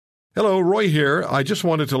Hello, Roy here. I just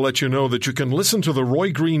wanted to let you know that you can listen to The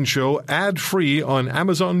Roy Green Show ad-free on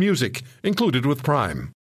Amazon Music, included with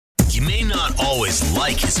Prime. You may not always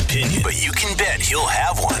like his opinion, but you can bet he'll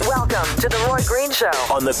have one. Welcome to The Roy Green Show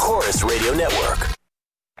on the Chorus Radio Network.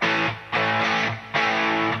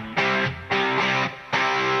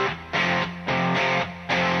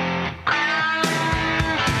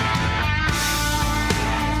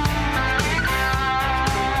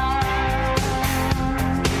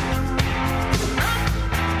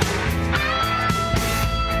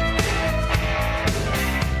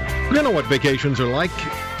 You know what vacations are like.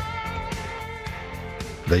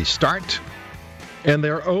 They start and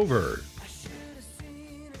they're over.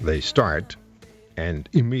 They start and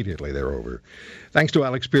immediately they're over. Thanks to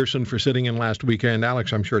Alex Pearson for sitting in last weekend.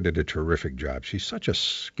 Alex, I'm sure, did a terrific job. She's such a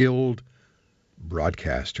skilled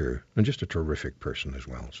broadcaster and just a terrific person as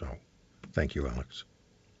well. So thank you, Alex.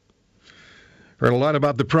 Heard a lot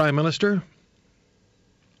about the Prime Minister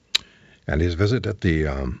and his visit at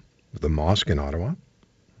the mosque in Ottawa.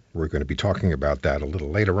 We're going to be talking about that a little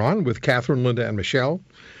later on with Catherine, Linda, and Michelle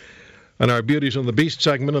on our Beauties and the Beast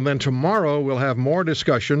segment. And then tomorrow we'll have more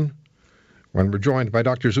discussion when we're joined by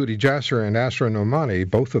Dr. Zuhdi Jasser and Asra Nomani.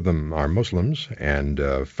 Both of them are Muslims and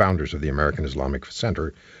founders of the American Islamic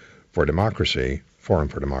Center for Democracy, Forum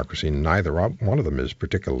for Democracy. Neither one of them is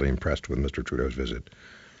particularly impressed with Mr. Trudeau's visit.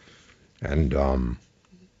 And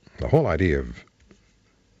the whole idea of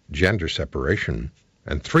gender separation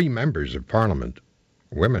and 3 members of Parliament,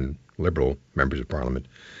 women, Liberal members of Parliament,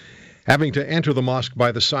 having to enter the mosque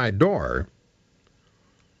by the side door,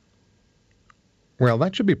 well,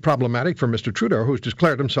 that should be problematic for Mr. Trudeau, who's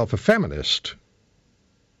declared himself a feminist,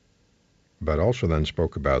 but also then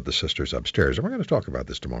spoke about the sisters upstairs. And we're going to talk about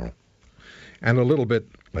this tomorrow. And a little bit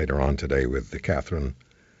later on today with Catherine,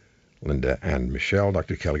 Linda, and Michelle.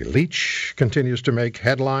 Dr. Kelly Leitch continues to make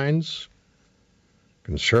headlines.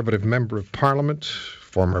 Conservative member of Parliament,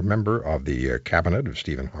 former member of the cabinet of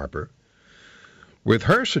Stephen Harper, with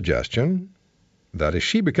her suggestion that if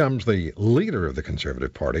she becomes the leader of the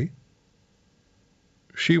Conservative Party,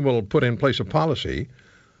 she will put in place a policy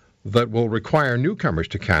that will require newcomers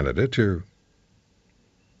to Canada to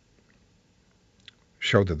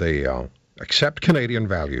show that they accept Canadian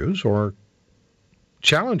values or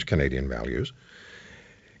challenge Canadian values.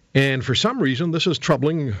 And for some reason, this is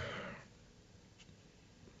troubling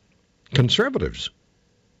Conservatives.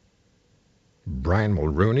 Brian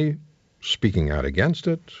Mulroney speaking out against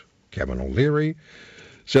it. Kevin O'Leary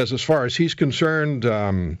says as far as he's concerned,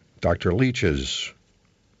 Dr. Leitch is,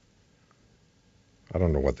 I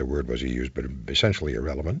don't know what the word was he used, but essentially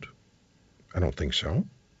irrelevant. I don't think so.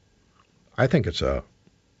 I think it's an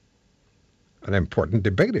important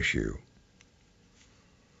debate issue.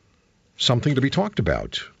 Something to be talked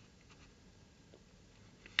about.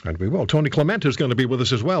 And we will. Tony Clement is going to be with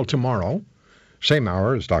us as well tomorrow, same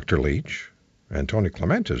hour as Dr. Leitch. And Tony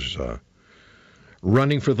Clement is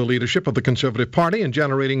running for the leadership of the Conservative Party and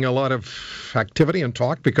generating a lot of activity and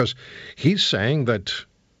talk because he's saying that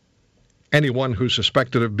anyone who's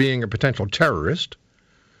suspected of being a potential terrorist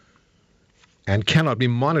and cannot be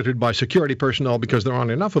monitored by security personnel because there aren't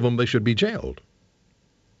enough of them, they should be jailed.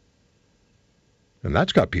 And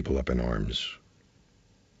that's got people up in arms.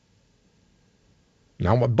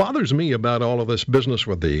 Now, what bothers me about all of this business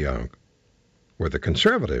with the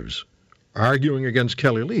Conservatives arguing against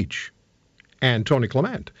Kelly Leitch and Tony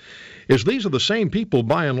Clement is these are the same people,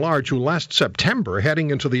 by and large, who last September, heading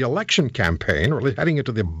into the election campaign, or heading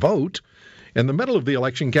into the vote, in the middle of the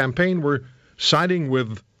election campaign, were siding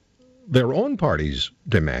with their own party's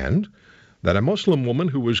demand that a Muslim woman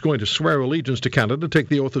who was going to swear allegiance to Canada, take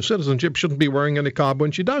the oath of citizenship, shouldn't be wearing a niqab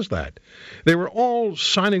when she does that. They were all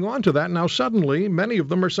signing on to that. Now suddenly, many of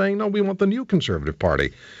them are saying, no, we want the new Conservative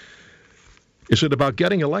Party. Is it about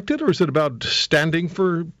getting elected, or is it about standing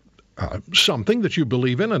for something that you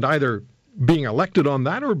believe in and either being elected on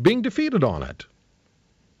that or being defeated on it?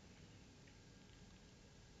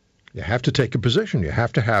 You have to take a position. You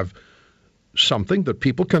have to have something that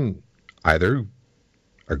people can either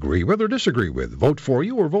agree with or disagree with, vote for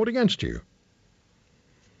you or vote against you.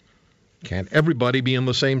 Can't everybody be in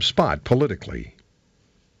the same spot politically?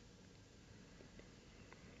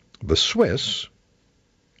 The Swiss,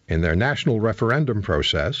 in their national referendum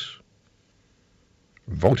process,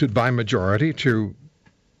 voted by majority to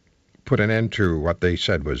put an end to what they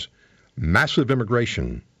said was massive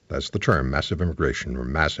immigration. That's the term, massive immigration or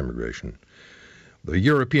mass immigration. The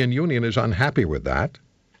European Union is unhappy with that,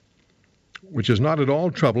 which is not at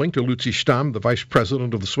all troubling to Luzi Stamm, the vice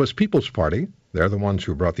president of the Swiss People's Party. They're the ones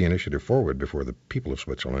who brought the initiative forward before the people of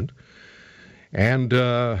Switzerland. And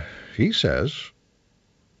he says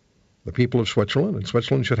the people of Switzerland, and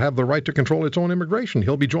Switzerland should have the right to control its own immigration.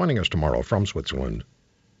 He'll be joining us tomorrow from Switzerland.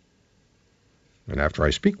 And after I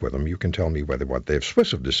speak with him, you can tell me whether what the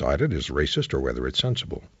Swiss have decided is racist or whether it's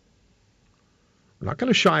sensible. I'm not going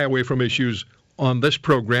to shy away from issues on this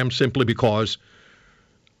program simply because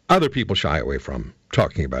other people shy away from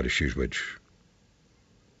talking about issues which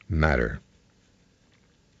matter.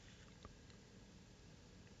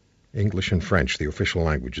 English and French, the official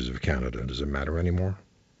languages of Canada. Does it matter anymore?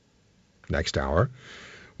 Next hour,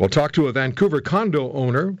 we'll talk to a Vancouver condo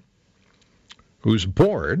owner whose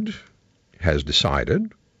board has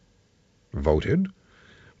voted,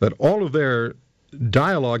 that all of their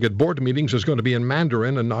dialogue at board meetings is going to be in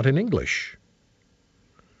Mandarin and not in English.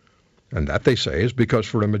 And that, they say, is because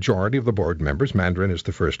for a majority of the board members, Mandarin is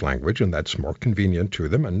the first language, and that's more convenient to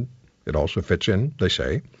them, and it also fits in, they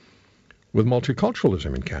say, with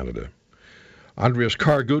multiculturalism in Canada. Andreas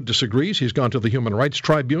Cargood disagrees. He's gone to the Human Rights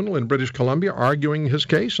Tribunal in British Columbia arguing his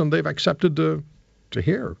case, and they've accepted to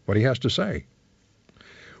hear what he has to say.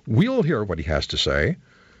 We'll hear what he has to say,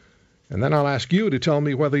 and then I'll ask you to tell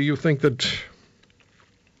me whether you think that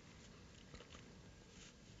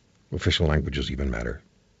official languages even matter.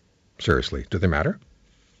 Seriously, do they matter?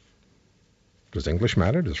 Does English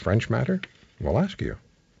matter? Does French matter? We'll ask you.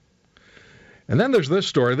 And then there's this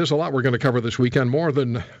story. There's a lot we're going to cover this weekend, more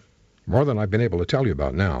than I've been able to tell you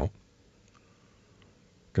about now.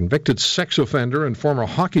 Convicted sex offender and former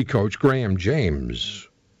hockey coach Graham James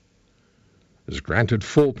is granted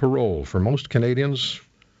full parole. For most Canadians,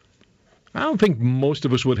 I don't think most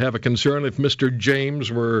of us would have a concern if Mr. James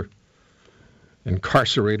were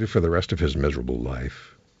incarcerated for the rest of his miserable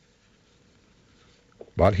life.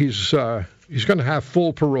 But he's going to have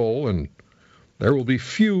full parole, and there will be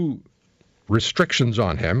few restrictions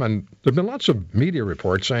on him. And there have been lots of media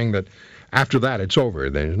reports saying that after that it's over.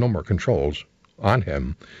 There's no more controls on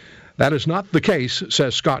him. That is not the case,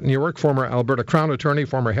 says Scott Newark, former Alberta Crown Attorney,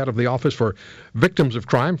 former head of the Office for Victims of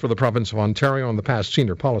Crime for the province of Ontario, and the past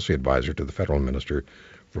senior policy advisor to the Federal Minister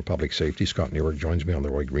for Public Safety. Scott Newark joins me on the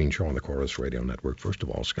Roy Green Show on the Corus Radio Network. First of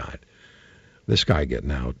all, Scott, this guy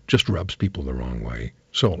getting out just rubs people the wrong way.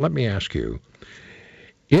 So let me ask you,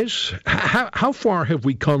 how far have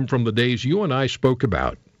we come from the days you and I spoke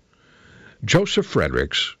about Joseph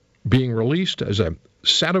Fredericks being released as a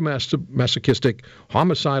sadomasochistic,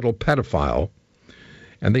 homicidal pedophile,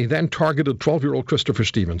 and they then targeted 12-year-old Christopher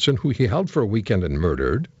Stevenson, who he held for a weekend and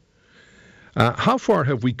murdered? How far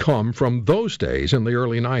have we come from those days in the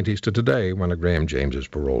early 90s to today when a Graham James is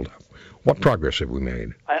paroled? What progress have we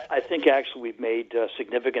made? I think actually we've made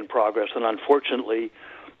significant progress, and unfortunately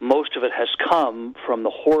most of it has come from the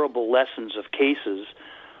horrible lessons of cases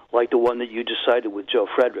like the one that you decided with Joe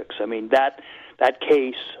Fredericks. I mean, that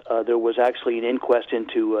case, there was actually an inquest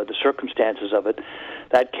into the circumstances of it.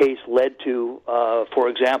 That case led to, for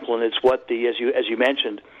example, and it's what as you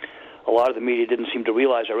mentioned, a lot of the media didn't seem to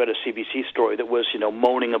realize. I read a CBC story that was,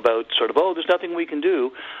 moaning about sort of, there's nothing we can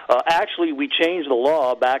do. Actually, we changed the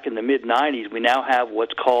law back in the mid-'90s. We now have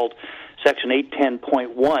what's called Section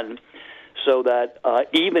 810.1, so that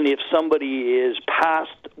even if somebody is passed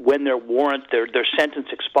when their warrant, their sentence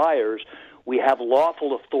expires, we have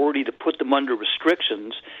lawful authority to put them under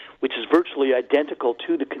restrictions, which is virtually identical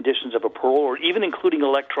to the conditions of a parole, or even including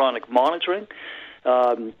electronic monitoring.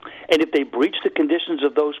 And if they breach the conditions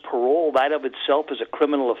of those parole, that of itself is a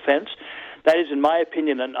criminal offense. That is, in my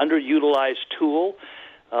opinion, an underutilized tool.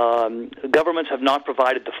 Governments have not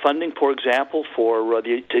provided the funding, for example,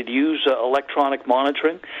 to use electronic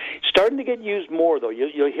monitoring. It's starting to get used more, though.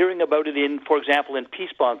 You're hearing about it for example, in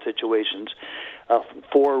peace bond situations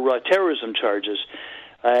for terrorism charges.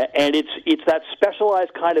 And it's that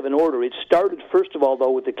specialized kind of an order. It started, first of all,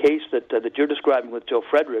 though, with the case that you're describing with Joe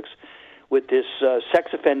Fredericks, with this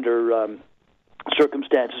sex offender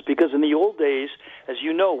circumstances, because in the old days, as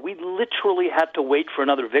you know, we literally had to wait for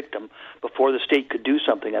another victim before the state could do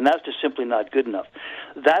something, and that's just simply not good enough.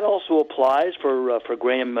 That also applies for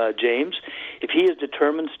Graham James. If he is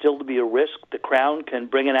determined still to be a risk, the Crown can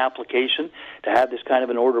bring an application to have this kind of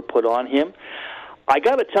an order put on him. I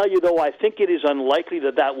got to tell you, though, I think it is unlikely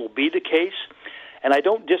that will be the case. And I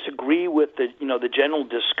don't disagree with the general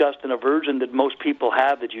disgust and aversion that most people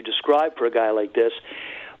have that you describe for a guy like this.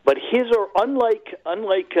 But his are unlike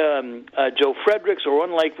Joe Fredericks, or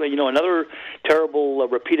unlike another terrible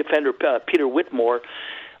repeat offender, Peter Whitmore.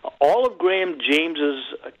 All of Graham James's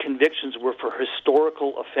convictions were for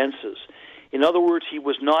historical offenses. In other words, he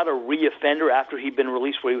was not a reoffender after he'd been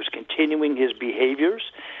released, where he was continuing his behaviors,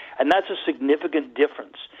 and that's a significant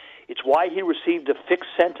difference. It's why he received a fixed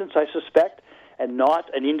sentence, I suspect, and not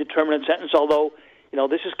an indeterminate sentence, although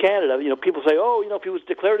this is Canada. People say, if he was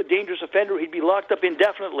declared a dangerous offender, he'd be locked up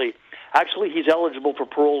indefinitely. Actually, he's eligible for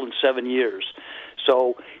parole in 7 years.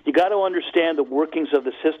 So you got to understand the workings of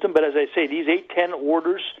the system. But as I say, these 810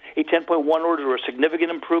 orders, 810.1 orders are a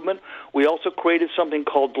significant improvement. We also created something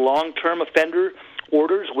called long-term offender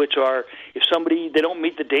orders, which are if they don't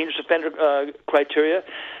meet the dangerous offender criteria,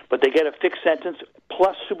 but they get a fixed sentence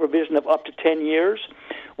plus supervision of up to 10 years.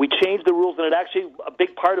 We changed the rules, and a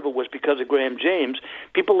big part of it was because of Graham James.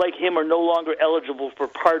 People like him are no longer eligible for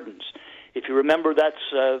pardons. If you remember, that's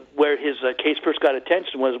where his case first got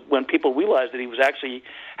attention, was when people realized that he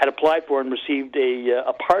had applied for and received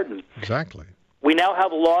a pardon. Exactly. We now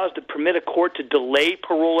have laws that permit a court to delay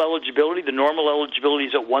parole eligibility. The normal eligibility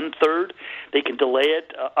is at 1/3. They can delay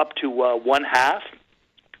it up to 1/2.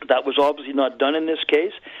 That was obviously not done in this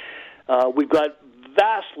case. We've got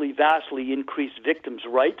vastly increased victims'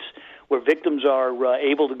 rights, where victims are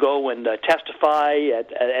able to go and testify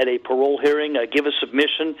at a parole hearing, give a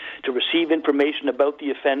submission to receive information about the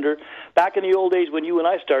offender. Back in the old days when you and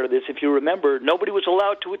I started this, if you remember, nobody was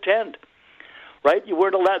allowed to attend. Right? You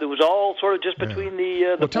weren't allowed. It was all sort of just between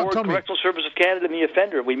the Board, Correctional Service of Canada, and the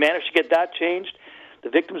offender. We managed to get that changed. The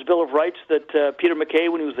Victims' Bill of Rights that Peter MacKay,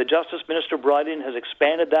 when he was the Justice Minister, brought in has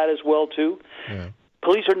expanded that as well, too. Yeah.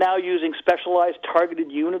 Police are now using specialized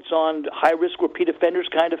targeted units on high-risk repeat offenders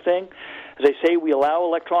kind of thing. As I say, we allow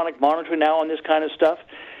electronic monitoring now on this kind of stuff.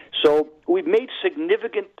 So we've made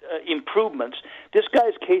significant improvements. This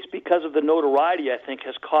guy's case, because of the notoriety, I think,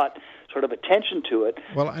 has caught sort of attention to it.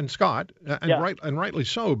 Well, and Scott, and rightly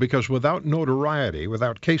so, because without notoriety,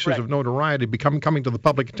 without cases of notoriety coming to the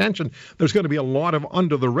public attention, there's going to be a lot of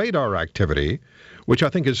under-the-radar activity, which I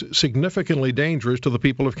think is significantly dangerous to the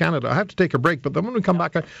people of Canada. I have to take a break, but then when we come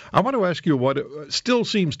back, I want to ask you what still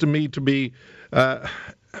seems to me to be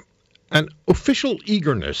an official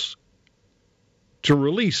eagerness to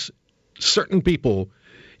release certain people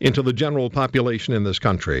into the general population in this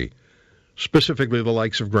country, specifically the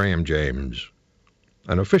likes of Graham James.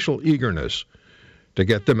 An official eagerness to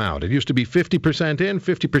get them out. It used to be 50% in,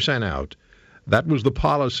 50% out. That was the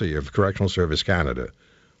policy of Correctional Service Canada.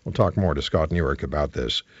 We'll talk more to Scott Newark about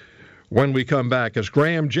this when we come back, as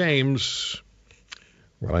Graham James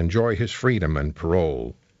will enjoy his freedom and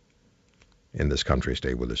parole in this country.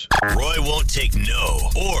 Stay with us. Roy won't take no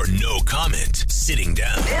or no comment sitting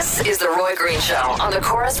down. This is The Roy Green Show on the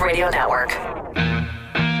Chorus Radio Network.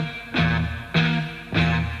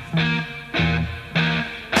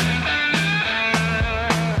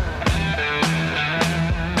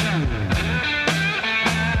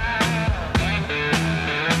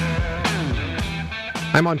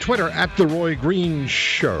 I'm on Twitter at The Roy Green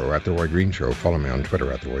Show. At The Roy Green Show. Follow me on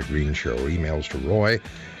Twitter at The Roy Green Show. Emails to Roy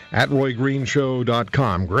at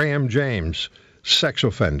RoyGreenshow.com. Graham James, sex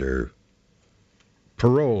offender,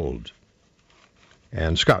 paroled.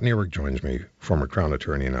 And Scott Newark joins me, former Crown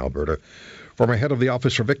Attorney in Alberta, former head of the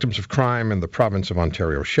Office for Victims of Crime in the province of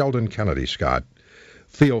Ontario. Sheldon Kennedy Scott,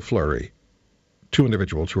 Theo Fleury, two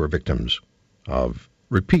individuals who are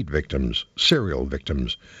repeat victims, serial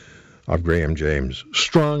victims of Graham James,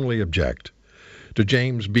 strongly object to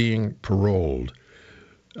James being paroled.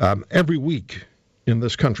 Every week in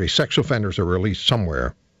this country, sex offenders are released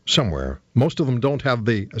somewhere. Most of them don't have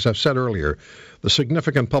as I've said earlier, the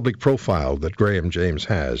significant public profile that Graham James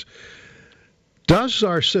has. Does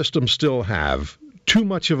our system still have too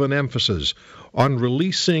much of an emphasis on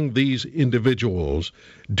releasing these individuals?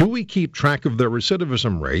 Do we keep track of their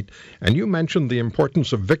recidivism rate? And you mentioned the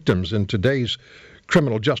importance of victims in today's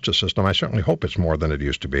criminal justice system. I certainly hope it's more than it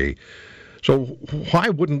used to be. So why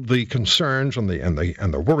wouldn't the concerns and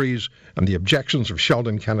the worries and the objections of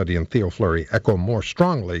Sheldon Kennedy and Theo Fleury echo more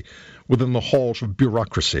strongly within the halls of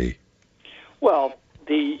bureaucracy? Well,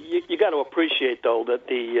 you got to appreciate, though, that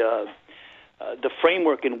the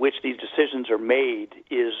framework in which these decisions are made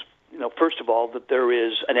is, first of all, that there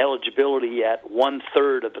is an eligibility at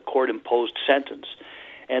 1/3 of the court-imposed sentence,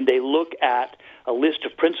 and they look at a list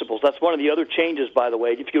of principles. That's one of the other changes, by the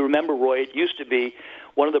way. If you remember, Roy, it used to be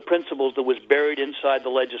one of the principles that was buried inside the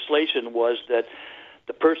legislation was that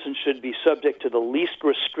the person should be subject to the least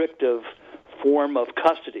restrictive form of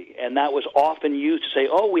custody, and that was often used to say,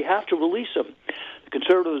 we have to release them. The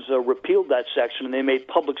Conservatives repealed that section, and they made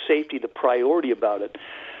public safety the priority about it.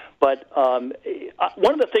 But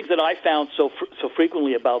one of the things that I found so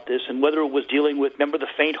frequently about this, and whether it was dealing with, remember the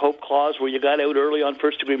faint hope clause where you got out early on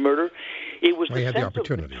first-degree murder? It was the sense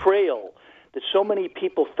of betrayal that so many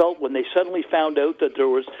people felt when they suddenly found out that there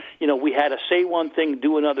was, we had a say one thing,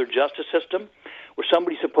 do another justice system, where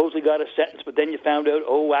somebody supposedly got a sentence, but then you found out,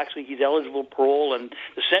 actually he's eligible for parole, and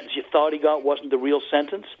the sentence you thought he got wasn't the real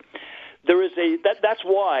sentence. there is that's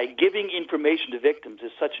why giving information to victims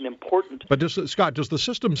is such an important. But Scott, does the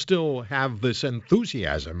system still have this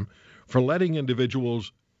enthusiasm for letting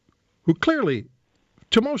individuals who clearly,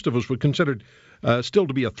 to most of us, would consider still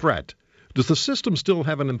to be a threat? Does the system still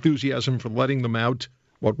have an enthusiasm for letting them out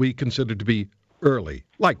what we consider to be early,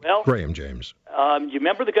 like Graham James? You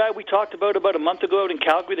remember the guy we talked about a month ago out in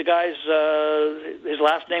Calgary? The guy's his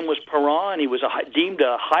last name was Perron. He was deemed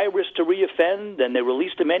a high risk to reoffend, and they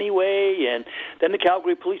released him anyway. And then the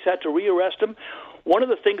Calgary police had to rearrest him. One of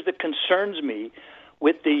the things that concerns me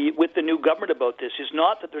with the new government about this is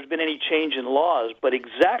not that there's been any change in laws, but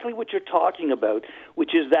exactly what you're talking about,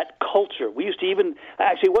 which is that culture. We used to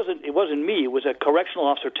it wasn't me. It was a correctional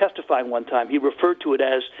officer testifying one time. He referred to it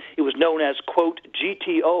as, it was known as, quote,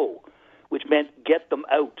 GTO, which meant get them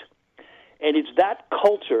out. And it's that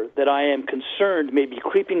culture that I am concerned may be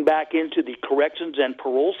creeping back into the corrections and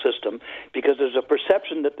parole system, because there's a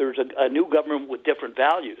perception that there's a new government with different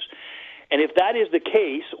values. And if that is the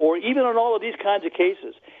case, or even on all of these kinds of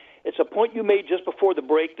cases, it's a point you made just before the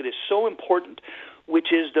break that is so important,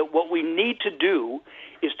 which is that what we need to do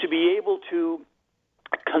is to be able to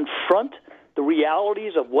confront the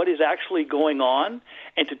realities of what is actually going on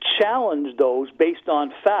and to challenge those based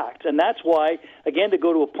on fact. And that's why, again, to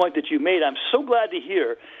go to a point that you made, I'm so glad to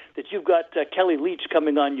hear that you've got Kelly Leitch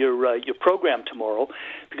coming on your program tomorrow,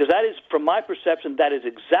 because that is, from my perception, that is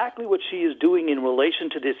exactly what she is doing in relation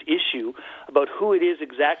to this issue about who it is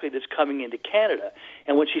exactly that's coming into Canada.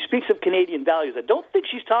 And when she speaks of Canadian values, I don't think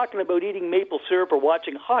she's talking about eating maple syrup or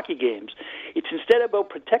watching hockey games. It's instead about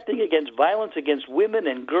protecting against violence against women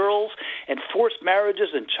and girls and forced marriages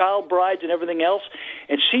and child brides and everything else.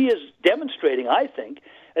 And she is demonstrating, I think,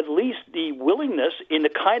 at least the willingness, in the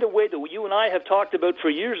kind of way that you and I have talked about for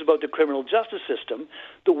years about the criminal justice system,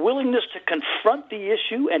 the willingness to confront the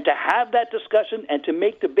issue and to have that discussion and to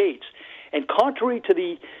make debates. And contrary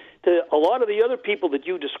to a lot of the other people that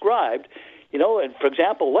you described, and for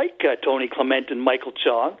example, like Tony Clement and Michael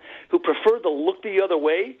Chong, who prefer to look the other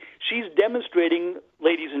way, she's demonstrating,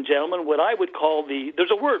 ladies and gentlemen, what I would call there's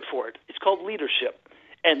a word for it. It's called leadership.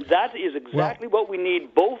 And that is exactly what we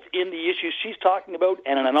need, both in the issues she's talking about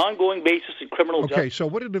and on an ongoing basis in criminal justice. Okay, so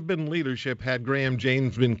would it have been leadership had Graham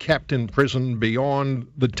James been kept in prison beyond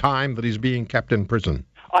the time that he's being kept in prison?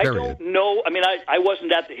 I don't know. I mean, I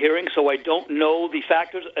wasn't at the hearing, so I don't know the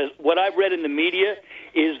factors. What I've read in the media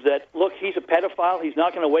is that, look, he's a pedophile. He's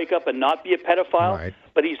not going to wake up and not be a pedophile, right,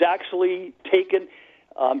 but he's actually taken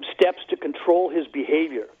steps to control his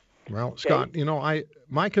behavior. Well, okay? Scott,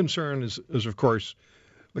 my concern is of course,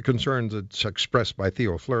 the concerns that's expressed by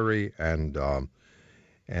Theo Fleury and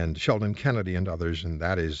Sheldon Kennedy and others, and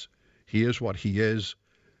that is, he is what he is,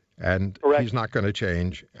 and correct, he's not going to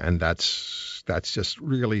change, and that's just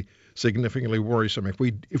really significantly worrisome. If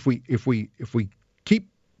we keep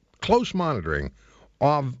close monitoring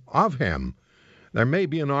of him, there may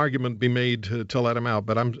be an argument be made to let him out,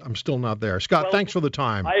 but I'm still not there. Scott, thanks for the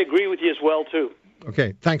time. I agree with you as well too.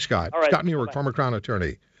 Okay, thanks, Scott. All right, Scott Newark, bye-bye. former Crown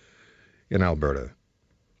Attorney in Alberta.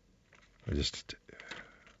 There's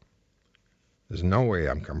no way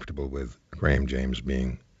I'm comfortable with Graham James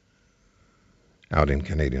being out in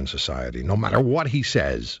Canadian society, no matter what he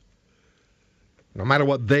says, no matter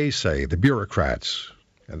what they say, the bureaucrats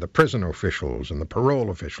and the prison officials and the parole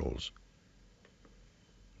officials.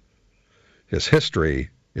 His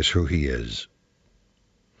history is who he is.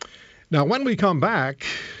 Now, when we come back,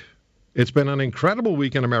 it's been an incredible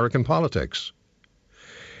week in American politics.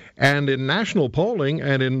 And in national polling,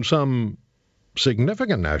 and in some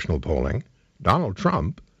significant national polling, Donald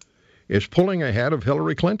Trump is pulling ahead of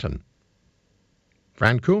Hillary Clinton.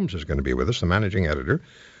 Fran Coombs is going to be with us, the managing editor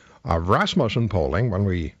of Rasmussen Polling, when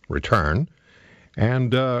we return.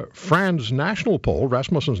 And Fran's national poll,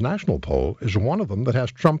 Rasmussen's national poll, is one of them that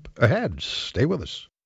has Trump ahead. Stay with us.